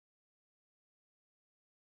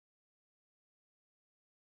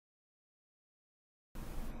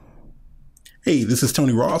Hey, this is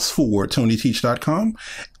Tony Ross for TonyTeach.com,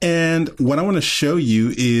 and what I want to show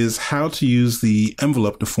you is how to use the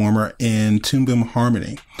Envelope Deformer in Toon Boom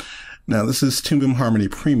Harmony. Now, this is Toon Boom Harmony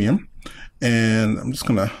Premium, and I'm just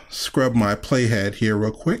going to scrub my playhead here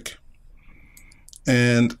real quick.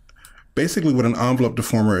 And basically what an Envelope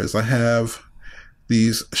Deformer is, I have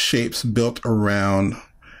these shapes built around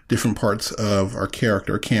different parts of our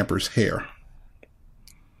character, Camper's hair.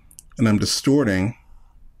 And I'm distorting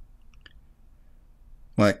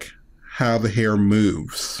like how the hair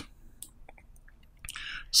moves.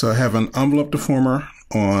 So I have an envelope deformer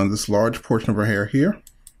on this large portion of her hair here.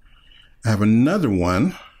 I have another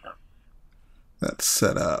one that's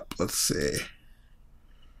set up, let's see,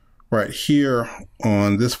 right here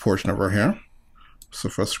on this portion of her hair. So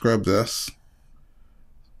if I scrub this,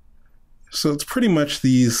 so it's pretty much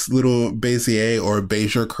these little Bezier or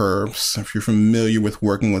Bezier curves. If you're familiar with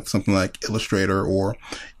working with something like Illustrator or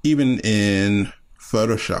even in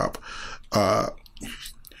Photoshop, we're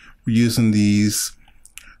using these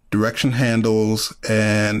direction handles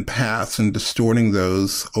and paths and distorting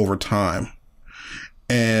those over time.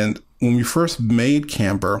 And when we first made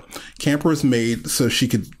Camper was made so she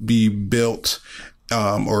could be built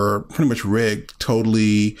or pretty much rigged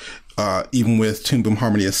totally even with Toon Boom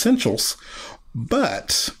Harmony Essentials,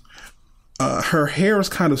 but her hair is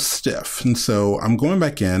kind of stiff, and so I'm going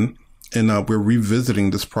back in and we're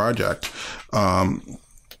revisiting this project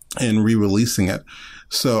and re-releasing it.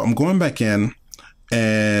 So I'm going back in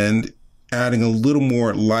and adding a little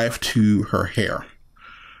more life to her hair.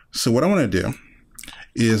 So what I want to do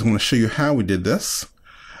is I'm going to show you how we did this.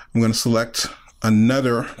 I'm going to select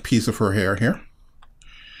another piece of her hair here,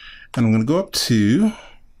 and I'm going to go up to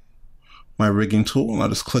my rigging tool, and I'll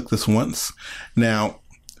just click this once. Now,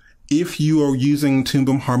 if you are using Toon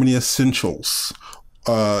Boom Harmony Essentials,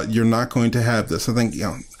 you're not going to have this. I think,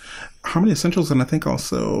 Harmony Essentials, and I think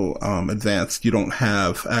also Advanced, you don't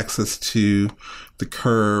have access to the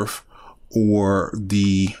curve or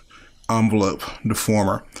the envelope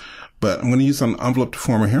deformer. But I'm going to use an envelope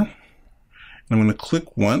deformer here. And I'm going to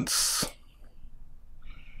click once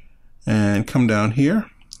and come down here,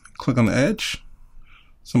 click on the edge.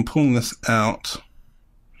 So I'm pulling this out.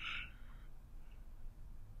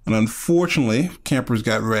 And unfortunately, Camper's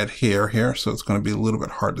got red hair here, so it's going to be a little bit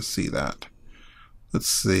hard to see that. Let's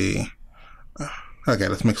see. Okay,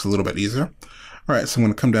 this makes it a little bit easier. All right, so I'm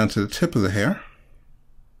going to come down to the tip of the hair.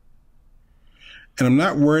 And I'm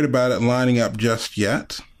not worried about it lining up just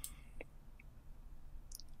yet.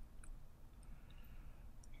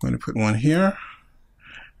 I'm going to put one here.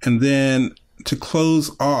 And then to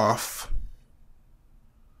close off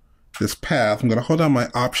this path, I'm going to hold down my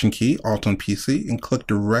Option key, Alt on PC, and click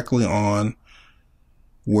directly on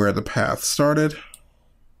where the path started.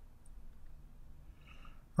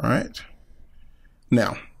 All right.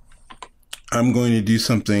 Now, I'm going to do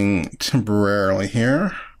something temporarily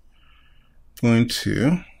here. I'm going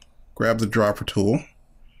to grab the dropper tool,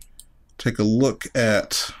 take a look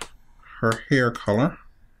at her hair color.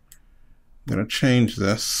 I'm going to change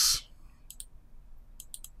this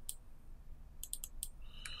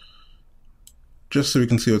just so we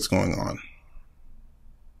can see what's going on.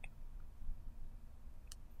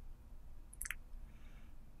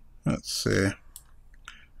 Let's see.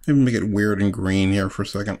 Maybe make it weird and green here for a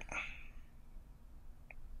second.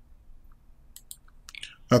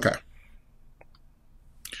 Okay.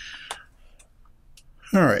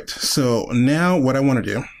 All right, so now what I want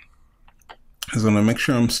to do is I'm going to make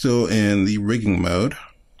sure I'm still in the rigging mode.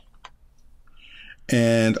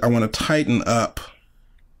 And I want to tighten up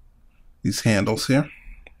these handles here.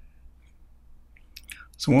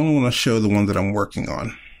 So I only want to show the one that I'm working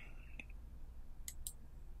on.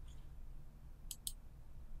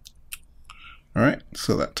 All right,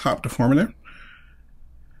 so that top deformer there.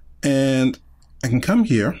 And I can come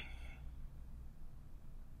here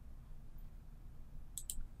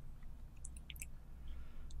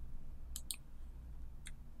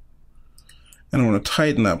and I want to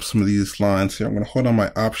tighten up some of these lines here. I'm going to hold on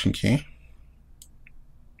my Option key.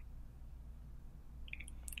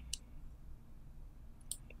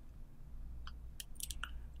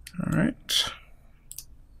 All right.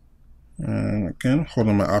 And again, hold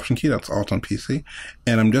on my Option key, that's Alt on PC.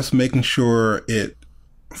 And I'm just making sure it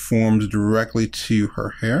forms directly to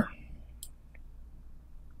her hair.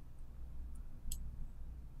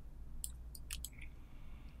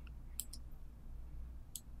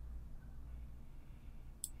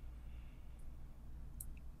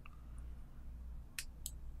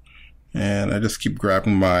 And I just keep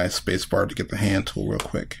grabbing my spacebar to get the hand tool real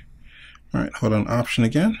quick. All right, hold on Option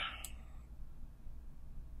again.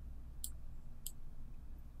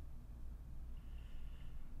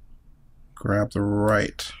 grab the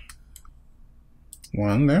right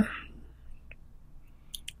one there.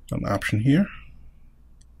 An option here.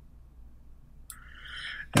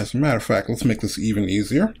 As a matter of fact, let's make this even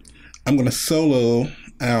easier. I'm going to solo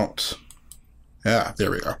out. Yeah, there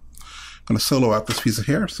we go. I'm going to solo out this piece of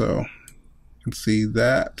hair, so you can see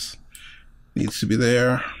that needs to be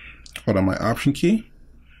there. Hold on my option key.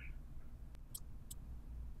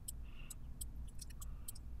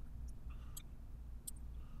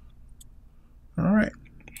 All right.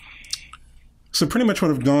 So pretty much what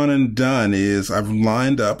I've gone and done is I've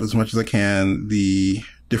lined up as much as I can the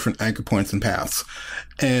different anchor points and paths.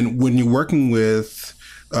 And when you're working with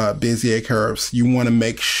Bezier curves, you want to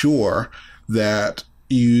make sure that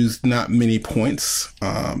you use not many points.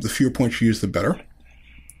 The fewer points you use, the better.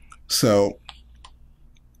 So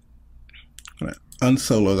I'm going to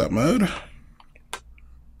unsolo that mode.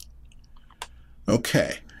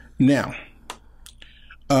 Okay. Now,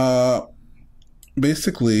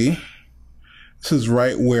 basically, this is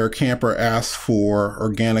right where Camper asks for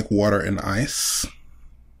organic water and ice.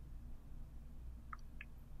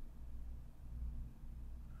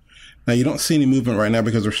 Now you don't see any movement right now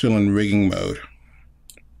because we're still in rigging mode.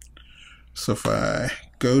 So if I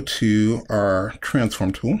go to our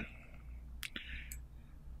transform tool,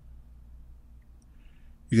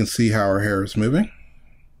 you can see how our hair is moving.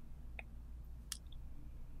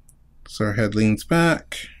 So our head leans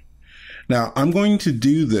back. Now I'm going to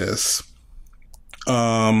do this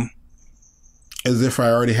as if I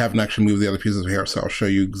already haven't actually moved the other pieces of hair. So I'll show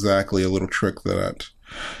you exactly a little trick that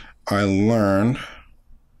I learned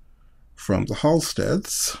from the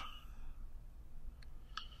Halsteads.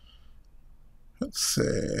 Let's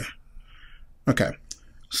see. Okay,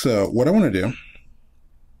 so what I want to do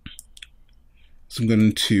is I'm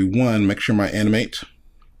going to, make sure my animate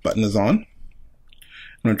button is on. I'm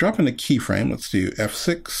going to drop in a keyframe. Let's do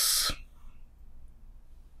F6.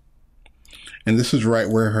 And this is right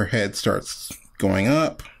where her head starts going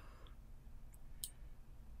up.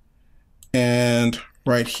 And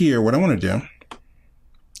right here, what I want to do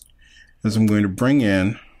is I'm going to bring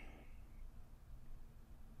in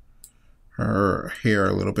her hair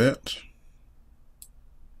a little bit.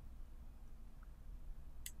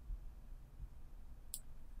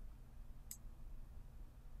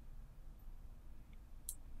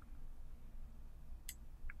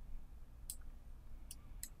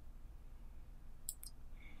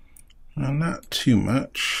 Well, not too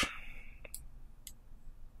much.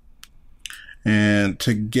 And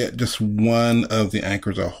to get just one of the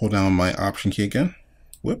anchors, I'll hold down my option key again.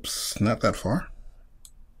 Whoops, not that far.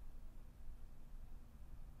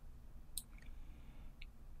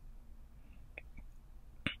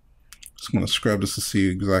 Just going to scrub this to see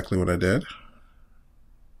exactly what I did.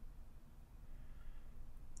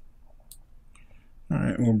 All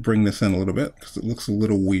right, we'll bring this in a little bit because it looks a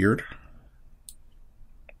little weird.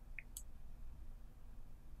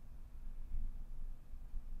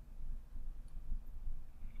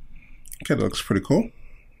 Okay, that looks pretty cool.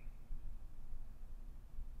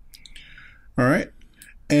 All right,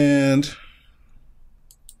 and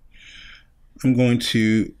I'm going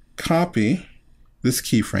to copy this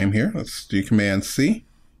keyframe here. Let's do Command C.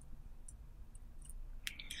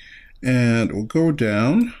 And we'll go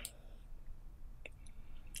down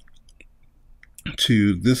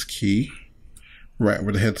to this key, right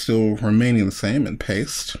where the head's still remaining the same, and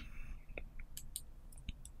paste.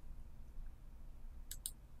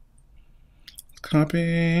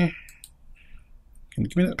 Copy. Can you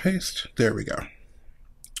give me that paste? There we go.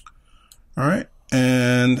 All right,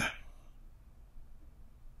 and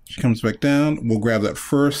she comes back down. We'll grab that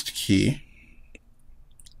first key,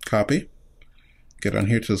 copy, get on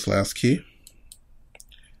here to this last key,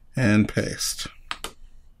 and paste.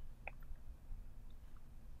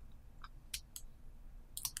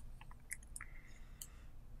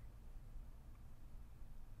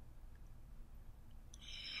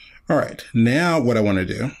 All right, now what I want to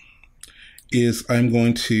do is I'm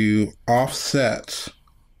going to offset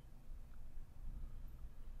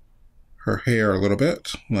her hair a little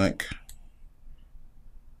bit, like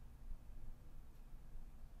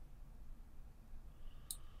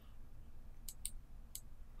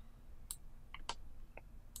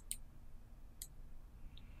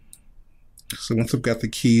so. Once I've got the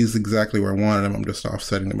keys exactly where I wanted them, I'm just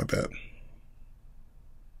offsetting them a bit.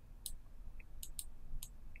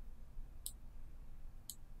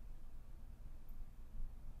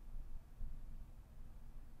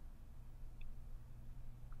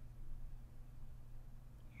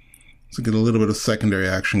 So get a little bit of secondary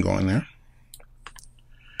action going there.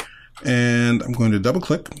 And I'm going to double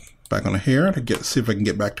click back on the hair to see if I can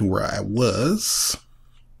get back to where I was.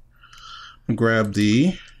 grab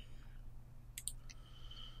the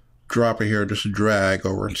dropper here, just drag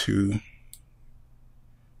over to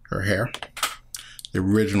her hair, the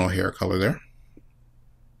original hair color there.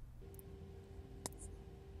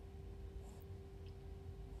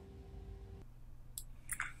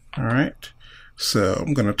 All right, so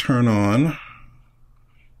I'm going to turn on,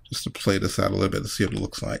 just to play this out a little bit to see what it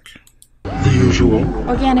looks like. The usual.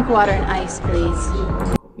 Organic water and ice, please.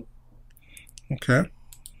 Okay.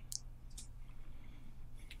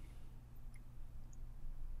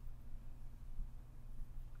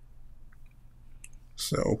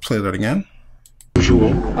 So we'll play that again.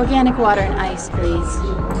 Usual. Organic water and ice, please.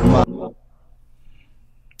 All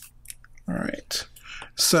right.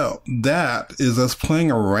 So that is us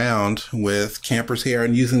playing around with Camper's hair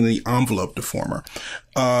and using the Envelope Deformer.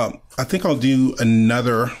 I think I'll do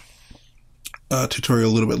another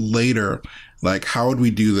tutorial a little bit later, like how would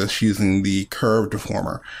we do this using the Curve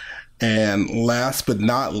Deformer. And last but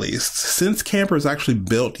not least, since Camper is actually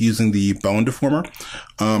built using the Bone Deformer,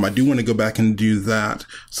 I do want to go back and do that.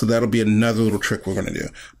 So that'll be another little trick we're going to do.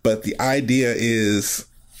 But the idea is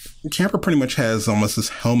Camper pretty much has almost this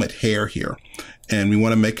helmet hair here. And we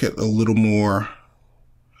want to make it a little more,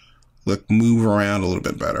 like, move around a little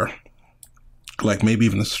bit better. Like maybe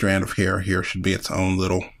even a strand of hair here should be its own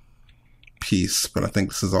little piece. But I think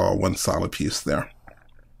this is all one solid piece there.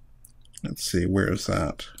 Let's see, where is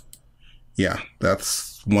that? Yeah,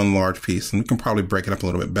 that's one large piece. And we can probably break it up a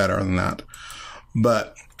little bit better than that.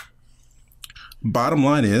 But bottom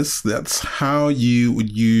line is that's how you would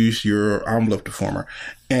use your envelope deformer.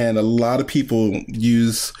 And a lot of people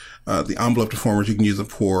use the envelope deformers. You can use it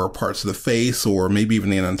for parts of the face or maybe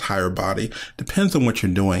even an entire body. Depends on what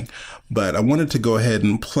you're doing. But I wanted to go ahead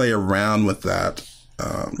and play around with that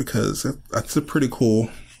because that's a pretty cool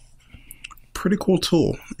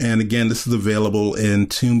tool. And again, this is available in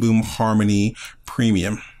Toon Boom Harmony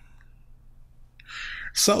Premium.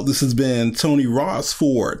 So this has been Tony Ross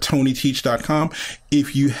for TonyTeach.com.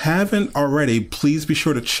 If you haven't already, please be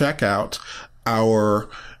sure to check out our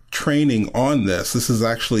training on this. This is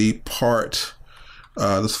actually part,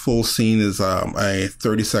 this full scene is a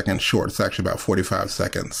 30-second short. It's actually about 45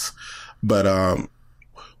 seconds. But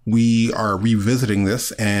we are revisiting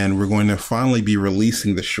this and we're going to finally be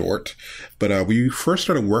releasing the short. But we first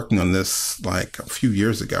started working on this like a few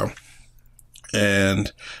years ago.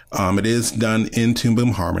 And it is done in Toon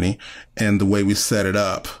Boom Harmony. And the way we set it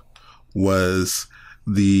up was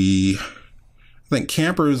I think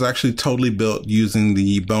Camper is actually totally built using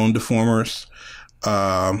the Bone Deformers.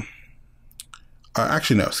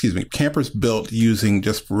 Actually, no, excuse me. Camper's built using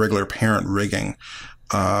just regular parent rigging.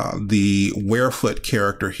 The Werefoot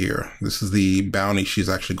character here, this is the bounty she's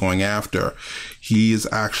actually going after. He is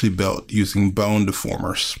actually built using Bone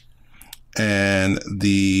Deformers. And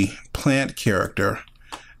the plant character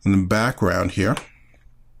in the background here,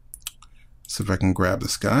 see if I can grab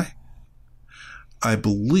this guy. I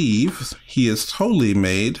believe he is totally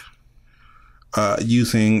made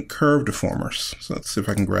using Curve Deformers. So let's see if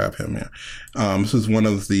I can grab him here. This is one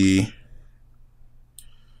of the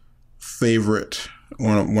favorite,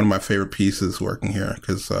 one of my favorite pieces working here,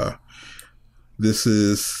 because this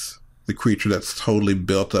is the creature that's totally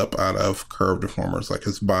built up out of Curve Deformers, like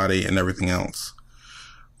his body and everything else.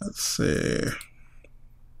 Let's see.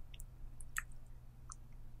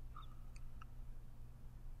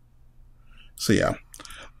 So yeah,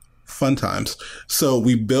 fun times. So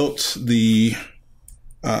we built the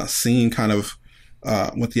scene kind of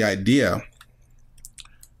with the idea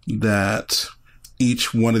that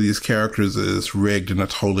each one of these characters is rigged in a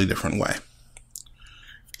totally different way.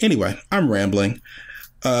 Anyway, I'm rambling.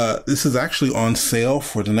 This is actually on sale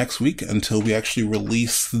for the next week until we actually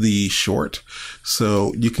release the short.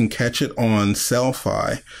 So you can catch it on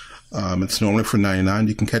Sellfy. It's normally for $99.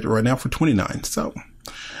 You can catch it right now for $29. So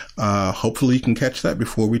hopefully you can catch that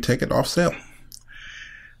before we take it off sale.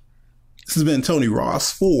 This has been Tony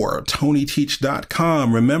Ross for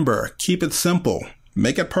TonyTeach.com. Remember, keep it simple.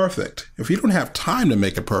 Make it perfect. If you don't have time to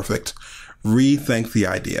make it perfect, rethink the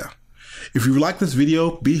idea. If you like this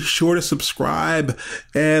video, be sure to subscribe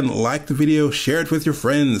and like the video, share it with your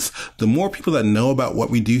friends. The more people that know about what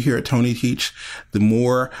we do here at TonyTeach, the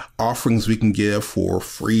more offerings we can give for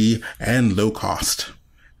free and low cost.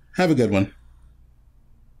 Have a good one.